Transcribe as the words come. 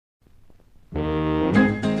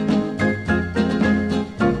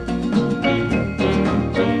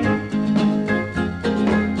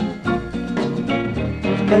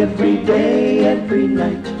Every day, every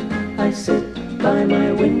night, I sit by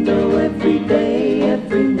my window. Every day,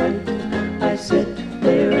 every night, I sit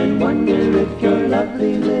there and wonder if your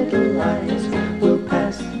lovely little eyes will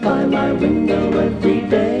pass by my window. Every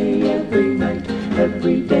day, every night,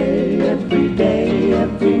 every day, every day,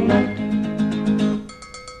 every night.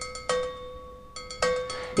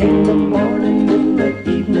 In the morning, in the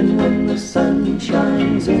evening, when the sun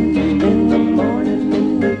shines in the morning,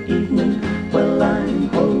 in the evening, well, I'm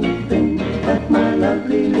hoping that my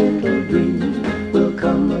lovely little dream will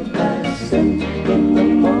come a-passing. In the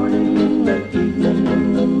morning, in the evening,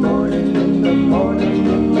 in the morning, in the morning,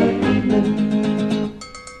 in the evening.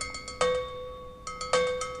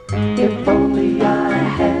 If only I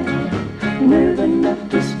had nerve enough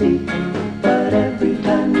to speak, but every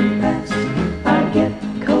time you pass, I get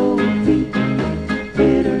cold feet.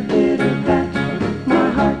 Pitter, pitter, pat, my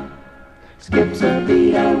heart skips a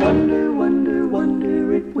beat. I wonder, wonder,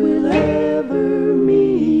 wonder if we'll ever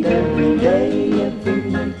meet. Every day, every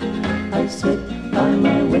night, I sit by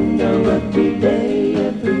my window. Every day,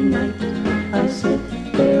 every night, I sit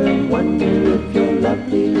there and wonder if your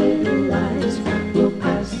lovely little eyes will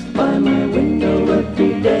pass by my window.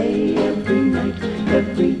 Every day, every night,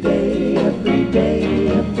 every day, every day,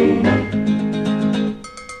 every night.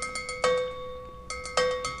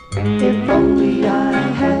 If only I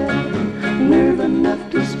had nerve enough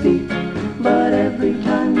to speak, but every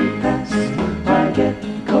time you pass, I get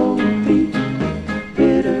cold feet.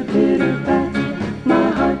 Pitter, pitter, pat, my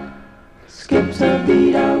heart skips a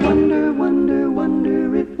beat. I wonder, wonder,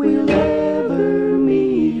 wonder if we'll ever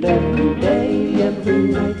meet. Every day, every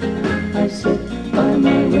night, I sit by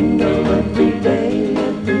my window. Every day,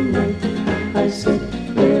 every night, I sit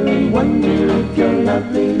there and wonder if your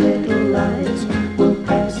lovely little eyes will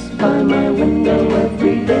pass by my window.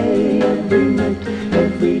 Every day, every night,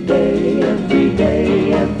 every day, every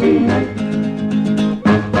day, every night.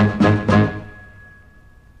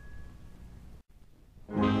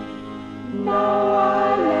 Now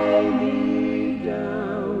I lay me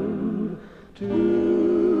down to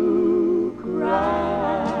cry.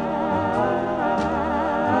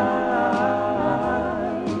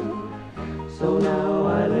 So now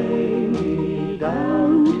I lay me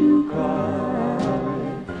down to cry.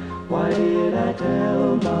 Why did I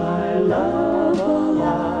tell my love a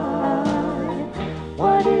lie?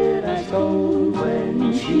 Why did I scold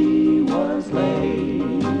when she was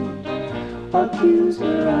late? Accuse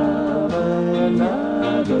her of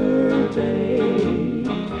another day.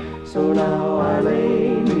 So now I lay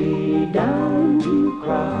me down to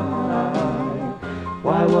cry.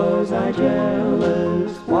 Why was I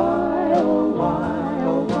jealous? Why, oh why,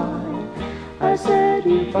 oh why? I said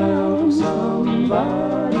you found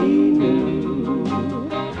somebody new.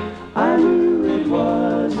 I knew it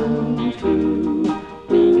wasn't true.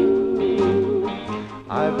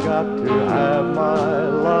 I've got to have my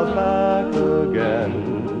love back again.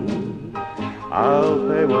 I'll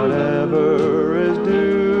pay whatever is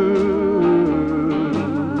due.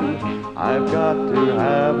 I've got to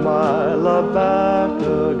have my love back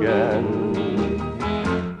again.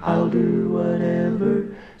 I'll do whatever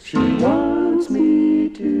she wants me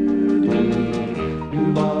to do.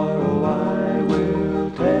 Tomorrow I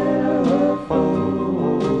will telephone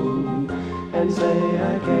and say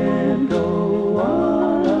I can't go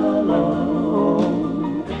on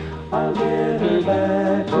alone. I'll get her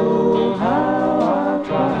back, oh how I'll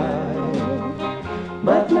try,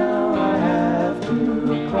 but now I have to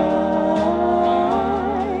cry.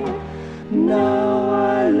 Now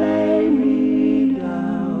I lay me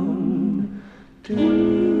down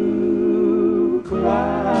to cry.